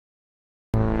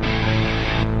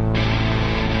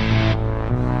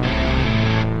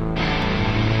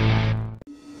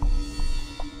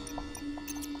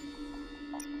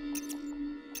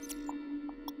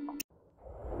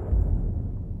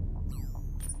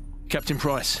Captain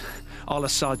Price,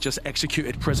 al-Assad just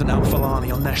executed President al-Fulani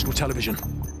on national television.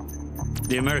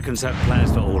 The Americans have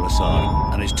plans for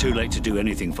al-Assad, and it's too late to do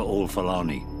anything for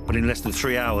al-Fulani. But in less than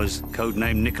 3 hours,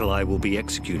 codenamed Nikolai will be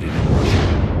executed in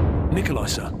Russia. Nikolai,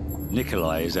 sir?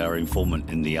 Nikolai is our informant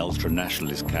in the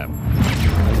ultra-nationalist camp.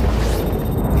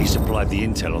 He supplied the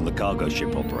intel on the cargo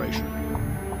ship operation.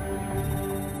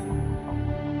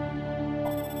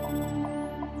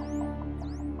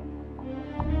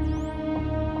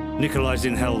 Nikolai's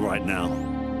in hell right now.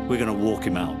 We're gonna walk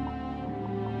him out.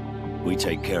 We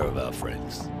take care of our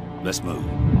friends. Let's move.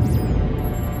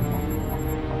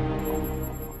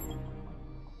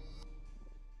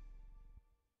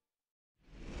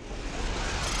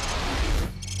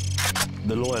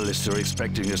 The Loyalists are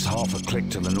expecting us half a click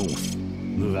to the north.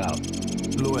 Move out.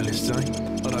 Loyalists, eh?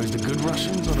 Are those the good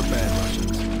Russians or the bad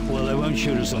Russians? Well, they won't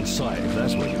shoot us on sight, if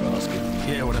that's what you're asking.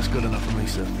 Yeah, well, that's good enough for me,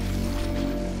 sir.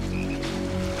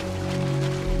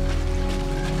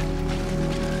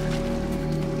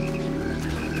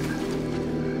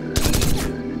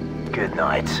 Good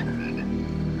night.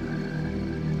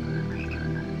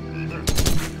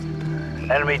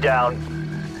 Enemy down.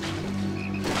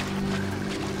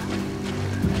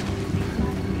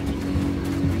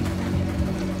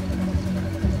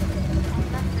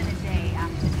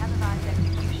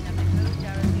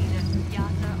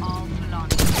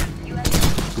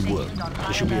 Good work.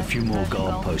 There should be a few more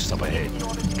guard posts up ahead.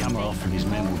 Kamarov and his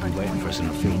men will be waiting for us in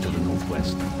a field to the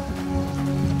northwest.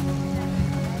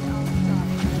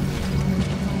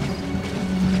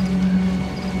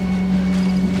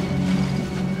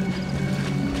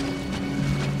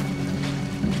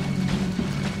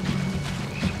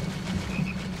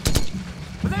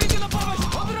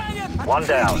 One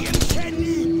down.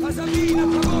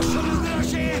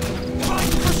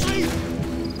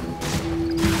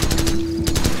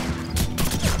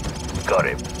 Got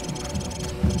him.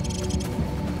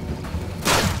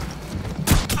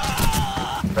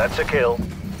 That's a kill.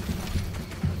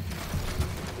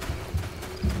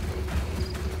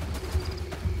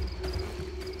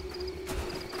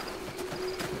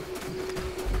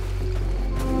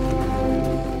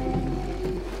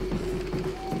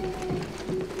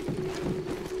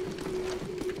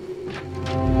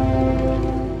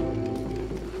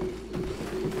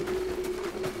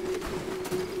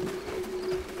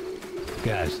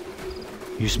 Guys,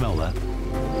 you smell that?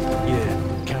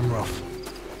 Yeah, camera off.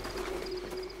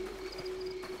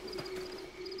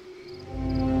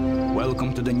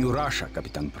 Welcome to the new Russia,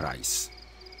 Captain Price.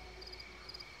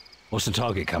 What's the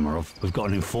target, Kamarov? We've got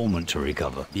an informant to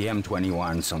recover. The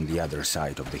M21's on the other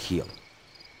side of the hill.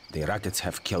 The rockets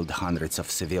have killed hundreds of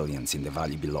civilians in the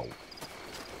valley below.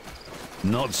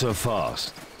 Not so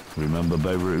fast. Remember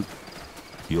Beirut?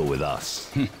 You're with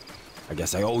us. I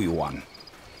guess I owe you one.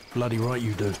 Bloody right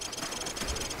you do.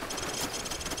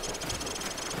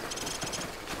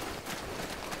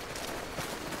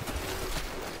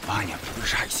 Ваня,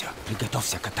 приближайся.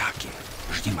 Приготовься к атаке.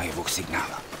 Жди моего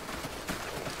сигнала.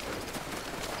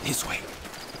 This way.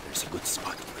 There's a good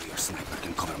spot where your sniper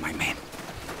can cover my men.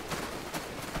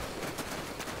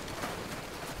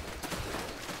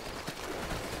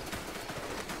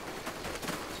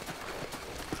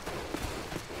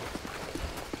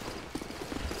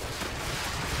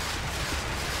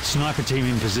 Sniper team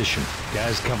in position.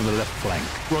 Guys, cover the left flank.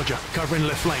 Roger, covering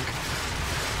left flank.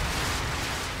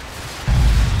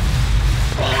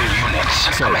 All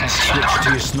units, Switch to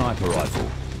your sniper rifle.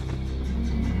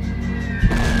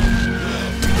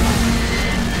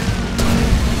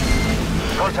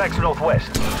 Contacts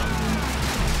northwest.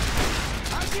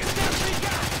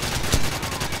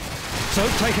 So,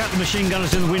 take out the machine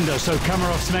gunners in the window so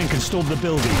Kamarov's men can storm the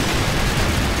building.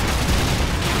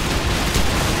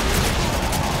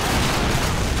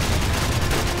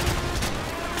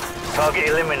 Target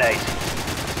eliminated.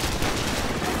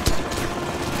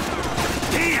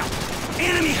 Damn!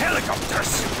 Enemy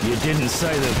helicopters! You didn't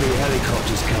say there'd be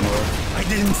helicopters, Kamarov. I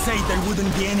didn't say there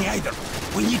wouldn't be any either.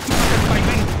 We need to protect my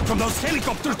men from those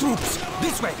helicopter troops.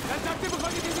 This way.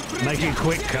 Make it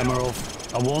quick, Kamarov.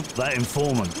 I want that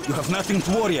informant. You have nothing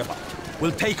to worry about.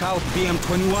 We'll take out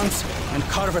BM-21s and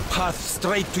carve a path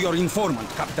straight to your informant,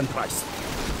 Captain Price.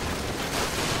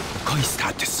 Какой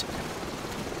статус?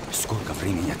 Сколько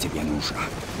времени тебе нужно?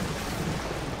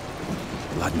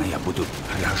 Ладно, я буду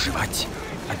разжевать,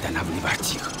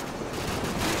 останавливать их.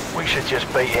 We should just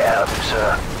beat it out of him,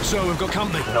 sir. Sir, we've got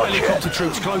company. Not Helicopter yet.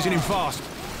 troops closing in fast.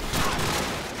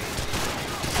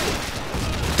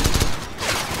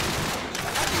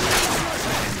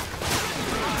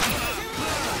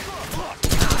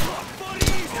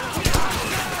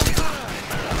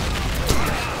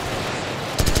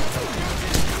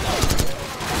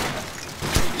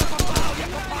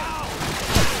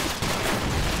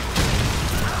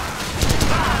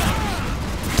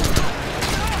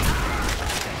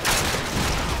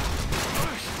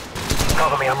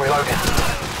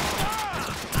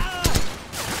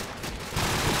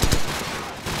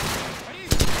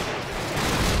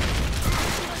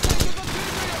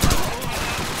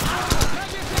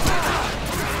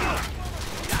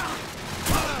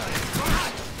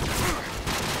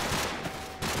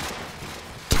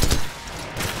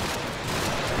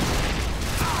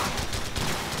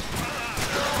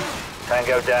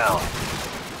 Tango down.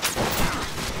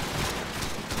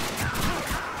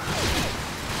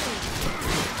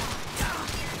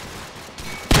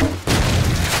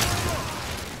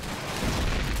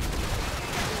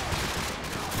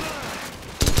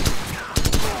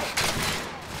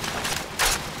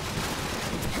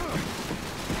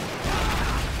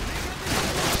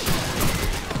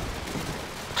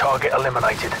 Target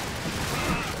eliminated.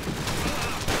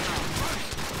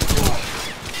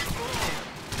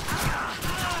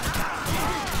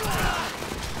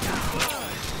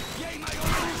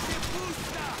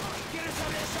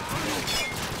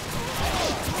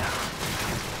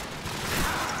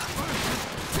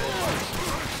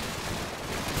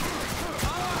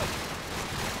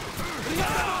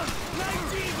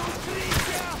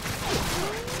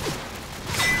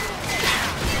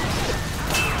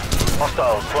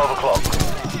 Hostiles, 12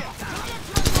 o'clock.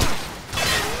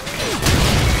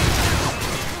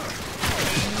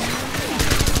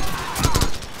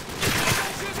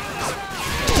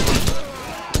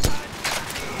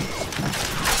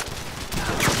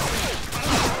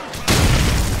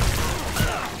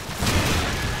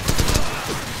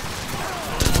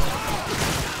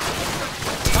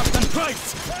 Captain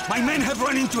Price! My men have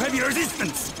run into heavy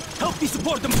resistance! Help me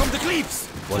support them from the cliffs!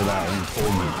 What about an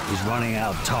informant? He's running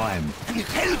out of time.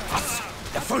 Help us!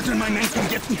 The further my men can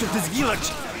get into this village,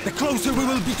 the closer we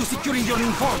will be to securing your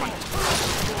informant.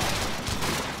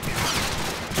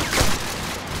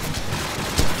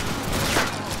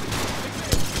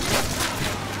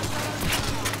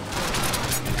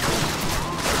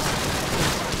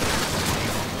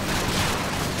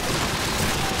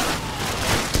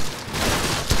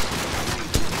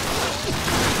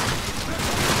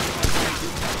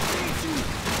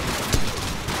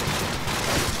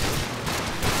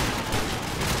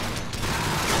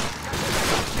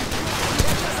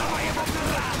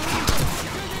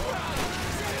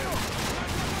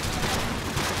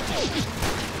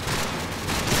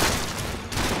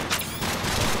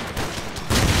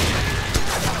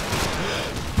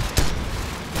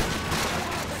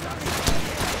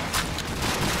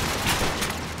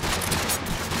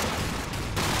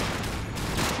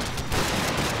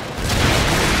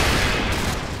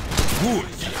 Good.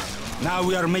 Now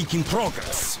we are making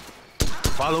progress.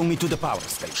 Follow me to the power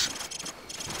station.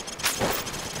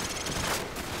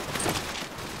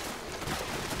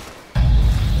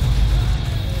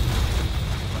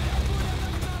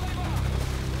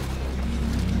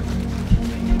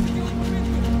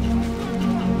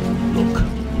 Look,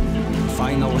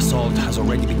 final assault has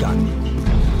already begun.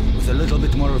 With a little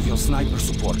bit more of your sniper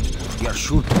support, we are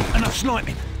sure to... Enough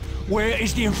sniping! Where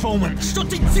is the informant? Что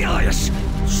ты делаешь?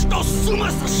 Что с ума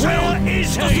сошел? Where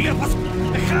is Что he? себе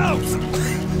The house!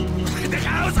 The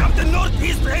house of the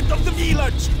northeast end of the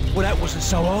village! Well, that wasn't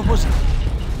so hard, was it?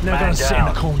 Now Man gonna sit in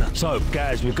the down. corner. So,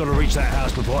 Gaz, we've got to reach that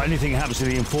house before anything happens to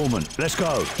the informant. Let's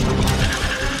go.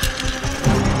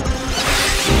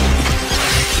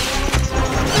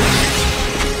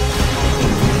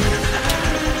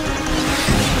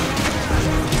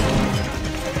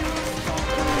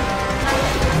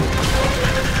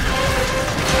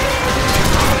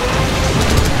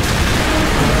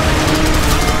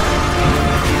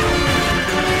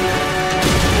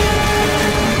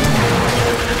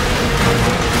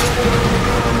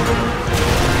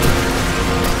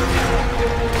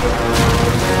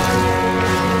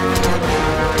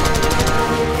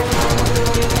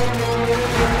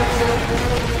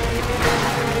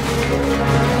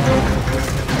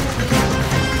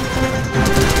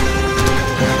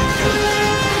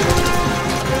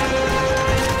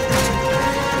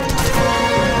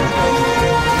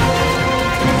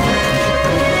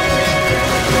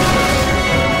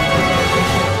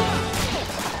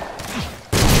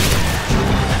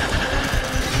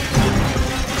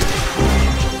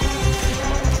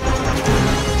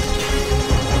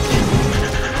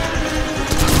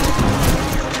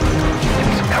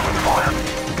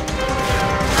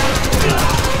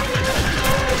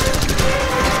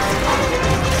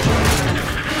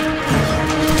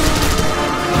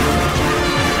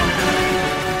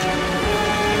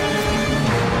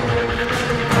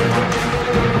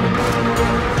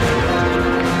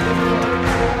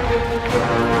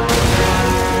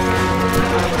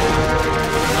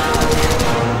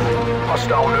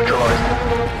 Hostile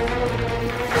neutralized.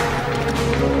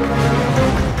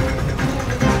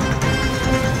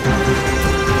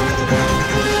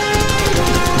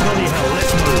 Bloody hell,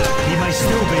 let's move. He may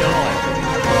still be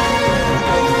alive.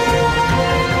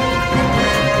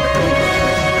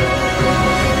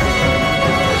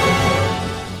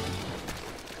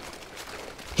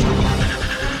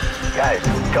 Guys,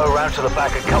 go around to the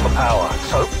back and cut the power.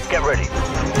 So, Get ready.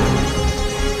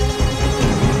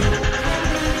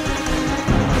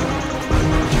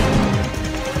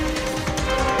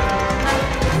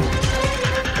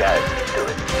 Guys, do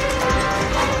it.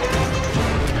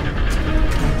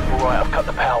 All right, I've cut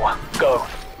the power. Go.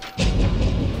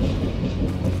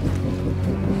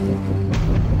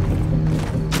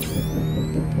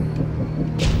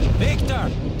 Victor!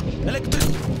 Electric...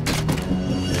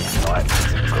 Right,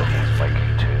 cookies make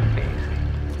it too easy.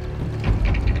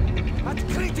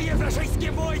 Открытие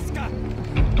вражеские войска!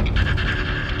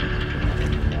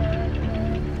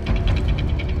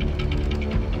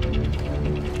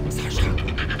 Саша!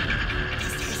 Ты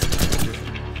здесь?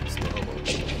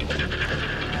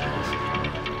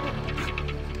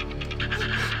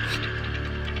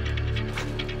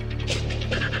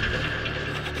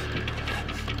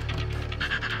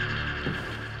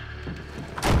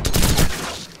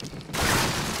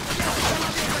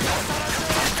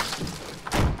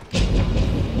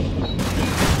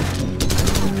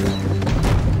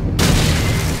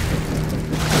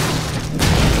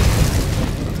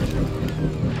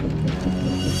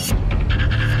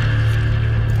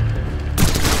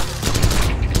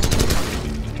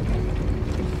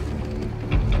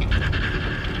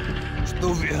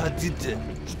 Что вы хотите?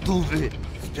 Что вы?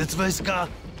 Спецвойска?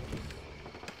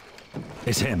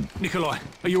 It's him. Nikolai,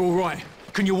 are you all right?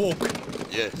 Can you walk?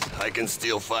 Yes, I can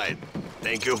still fight.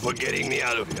 Thank you for getting me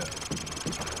out of here.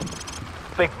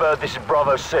 Big Bird, this is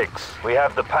Bravo 6. We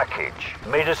have the package.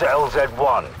 Meet us at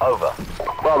LZ1. Over.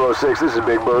 Bravo 6, this is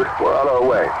Big Bird. We're on our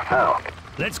way. Out.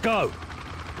 Let's go.